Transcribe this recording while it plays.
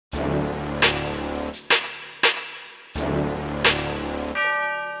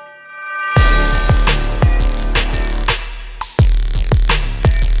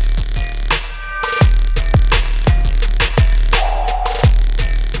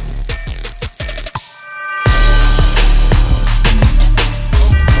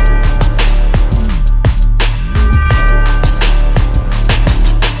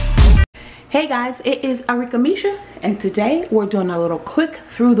guys, it is Arickamisha, and today we're doing a little quick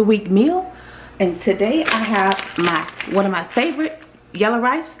through the week meal. And today I have one of my favorite yellow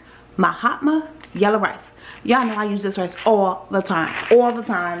rice, Mahatma yellow rice. Y'all know I use this rice all the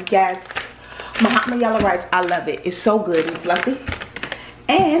time, guys. Mahatma yellow rice, I love it. It's so good and fluffy.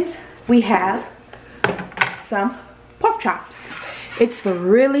 And we have some pork chops. It's the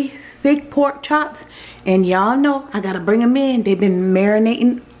really thick pork chops, and y'all know I gotta bring them in. They've been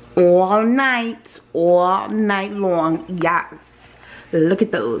marinating all night long. Yes, look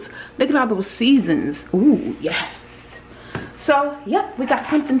at those. Look at all those seasons. Ooh, yes. So yep, we got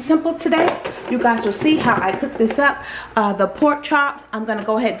something simple today. You guys will see how I cook this up. The pork chops, I'm gonna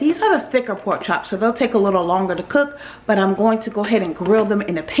go ahead, these are the thicker pork chops, so they'll take a little longer to cook, but I'm going to go ahead and grill them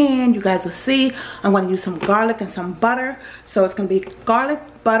in a pan. You guys will see I'm going to use some garlic and some butter. So it's going to be garlic,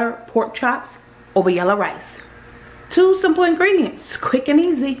 butter, pork chops over yellow rice. Two simple ingredients, quick and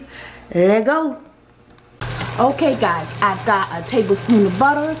easy. Let's go. Okay guys, I've got a tablespoon of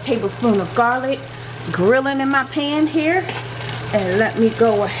butter, tablespoon of garlic, grilling in my pan here. And let me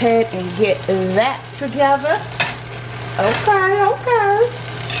go ahead and get that together. Okay.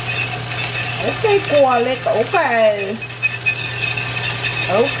 Okay, garlic, okay.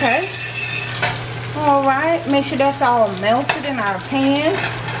 Alright, make sure that's all melted in our pan.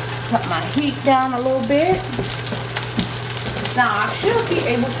 Put my heat down a little bit. Now I should be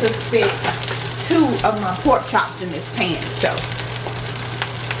able to fit 2 of my pork chops in this pan, so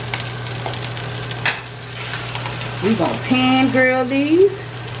we're gonna pan grill these.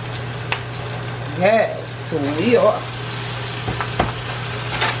 Yes, we are.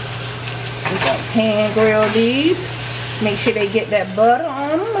 We're gonna pan grill these. Make sure they get that butter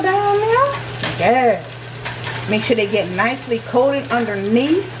on them down there. Yes. Make sure they get nicely coated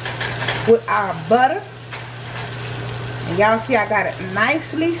underneath with our butter. And y'all see I got it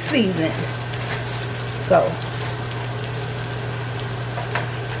nicely seasoned. So,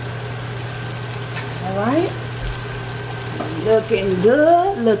 alright. Looking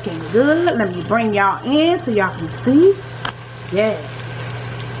good. Let me bring y'all in so y'all can see. Yes.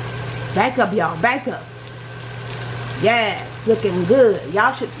 Back up, y'all. Back up. Yes. Looking good.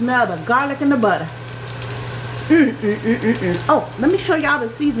 Y'all should smell the garlic and the butter. Oh, let me show y'all the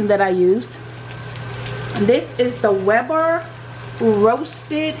season that I used. And this is the Weber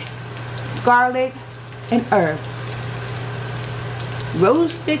roasted garlic and herb.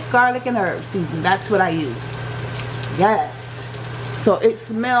 Roasted garlic and herb season. That's what I used. Yes. So it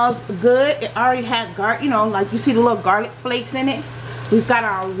smells good. It already had garlic, you know, like you see the little garlic flakes in it. We've got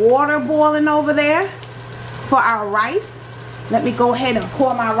our water boiling over there for our rice. Let me go ahead and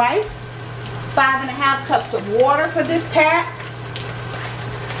pour my rice. 5½ cups of water for this pack.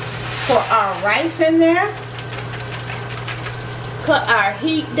 Pour our rice in there. Cut our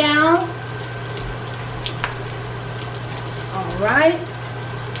heat down. Alright.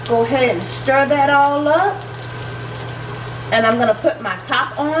 Go ahead and stir that all up. And I'm going to put my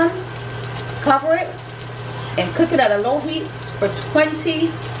top on, cover it, and cook it at a low heat for 20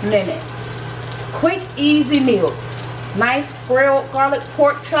 minutes. Quick, easy meal. Nice grilled garlic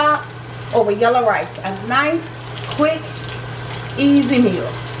pork chop over yellow rice. A nice, quick, easy meal.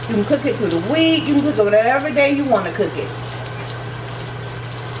 You can cook it through the week. You can cook it whatever day you want to cook it.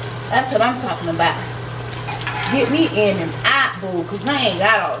 That's what I'm talking about. Get me in and out, boo, because I ain't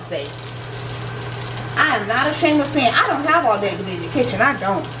got all day. I am not ashamed of saying I don't have all day to be in the kitchen. I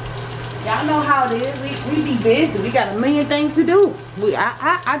don't. Y'all know how it is. We be busy. We got a million things to do.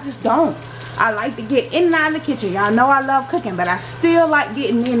 I just don't. I like to get in and out of the kitchen. Y'all know I love cooking, but I still like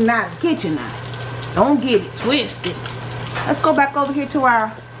getting in and out of the kitchen now. Don't get it twisted. Let's go back over here to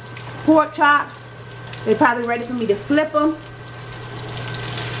our pork chops. They're probably ready for me to flip them.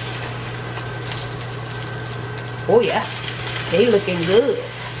 Oh yeah, they looking good.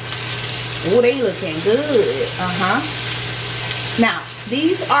 Oh, they looking good. Now,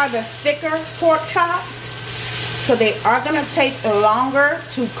 these are the thicker pork chops, so they are going to take longer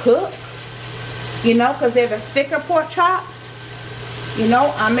to cook, you know, because they're the thicker pork chops. You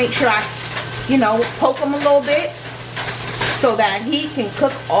know, I make sure I, you know, poke them a little bit so that heat can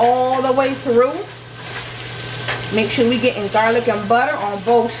cook all the way through. Make sure we getting garlic and butter on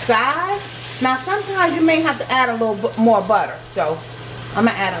both sides. Now, sometimes you may have to add a little bit more butter, so I'm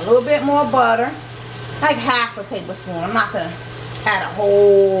going to add a little bit more butter, like ½ a tablespoon. I'm not going to add a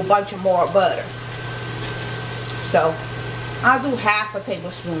whole bunch of more butter. So, I'll do ½ a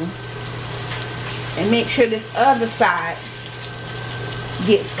tablespoon. And make sure this other side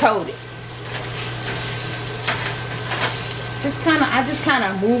gets coated. I just kind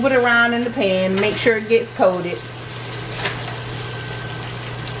of move it around in the pan, make sure it gets coated.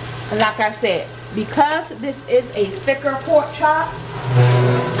 And like I said, because this is a thicker pork chop,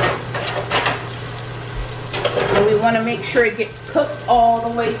 and we want to make sure it gets cooked all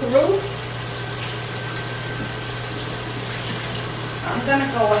the way through, I'm going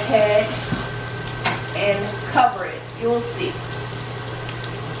to go ahead and cover it. You'll see.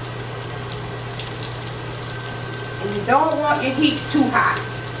 And you don't want your heat too high.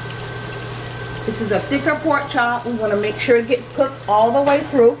 This is a thicker pork chop. We want to make sure it gets cooked all the way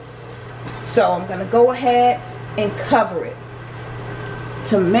through. So I'm going to go ahead and cover it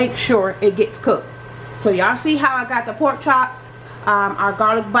to make sure it gets cooked. So y'all see how I got the pork chops, our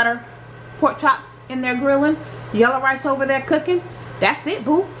garlic butter pork chops in there grilling, yellow rice over there cooking. That's it,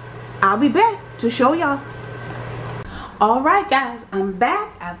 boo. I'll be back to show y'all. Alright guys, I'm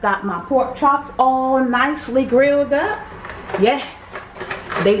back. I've got my pork chops all nicely grilled up. Yes,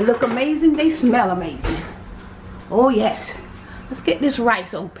 they look amazing. They smell amazing. Oh yes. Let's get this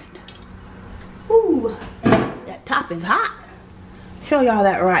rice opened. Ooh, that top is hot. Show y'all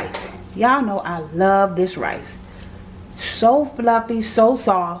that rice. Y'all know I love this rice. So fluffy, so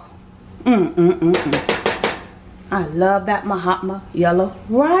soft. I love that Mahatma yellow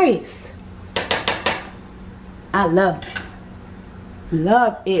rice. I love it.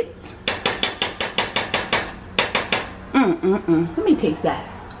 Love it. Let me taste that.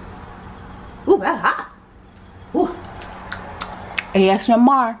 Ooh, that's hot. Ooh.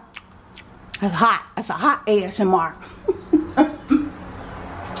 ASMR. That's hot. That's a hot ASMR.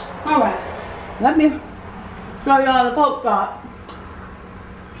 Alright. Let me show y'all the pork chop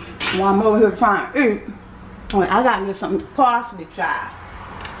while I'm over here trying to eat. Alright, I gotta get some parsley, child.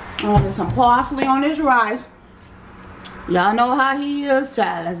 I'm gonna get some parsley on this rice. Y'all know how he is,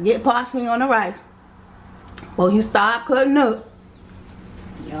 child. Let's get parsley on the rice. Well, you start cutting up.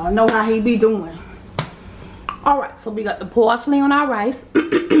 Y'all know how he be doing. Alright, so we got the parsley on our rice.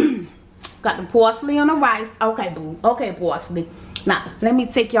 Got the parsley on the rice. Okay, boo. Okay, parsley. Now, let me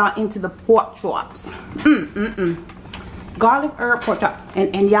take y'all into the pork chops. Garlic herb pork chop.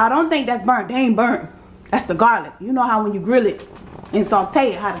 And y'all don't think that's burnt. They ain't burnt. That's the garlic. You know how when you grill it and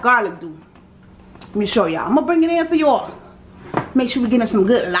saute it, how the garlic do. Let me show y'all. I'm going to bring it in for y'all. Make sure we get some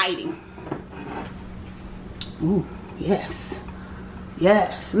good lighting. Ooh, yes.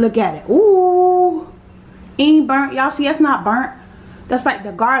 Yes, look at it. Ooh, ain't burnt. Y'all see, that's not burnt. That's like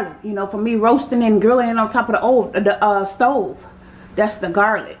the garlic, you know, for me roasting and grilling it on top of the stove. That's the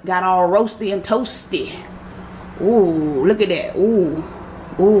garlic. Got all roasty and toasty. Ooh, look at that. Ooh,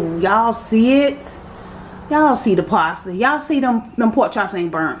 ooh, y'all see it? Y'all see the parsley. Y'all see them pork chops ain't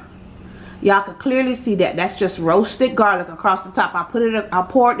burnt. Y'all can clearly see that. That's just roasted garlic across the top. I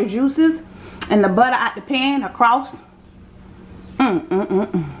poured the juices and the butter out the pan across.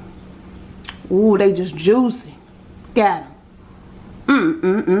 Ooh, they just juicy. Got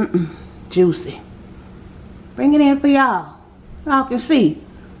them. Juicy. Bring it in for y'all. Y'all can see.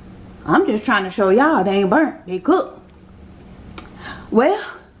 I'm just trying to show y'all they ain't burnt. They cooked. Well,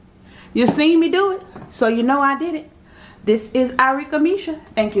 you seen me do it, so you know I did it. This is Arickamisha.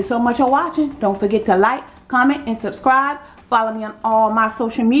 Thank you so much for watching. Don't forget to like, comment, and subscribe. Follow me on all my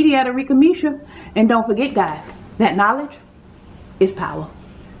social media at Arickamisha. And don't forget, guys, that knowledge is power.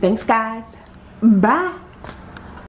 Thanks, guys. Bye.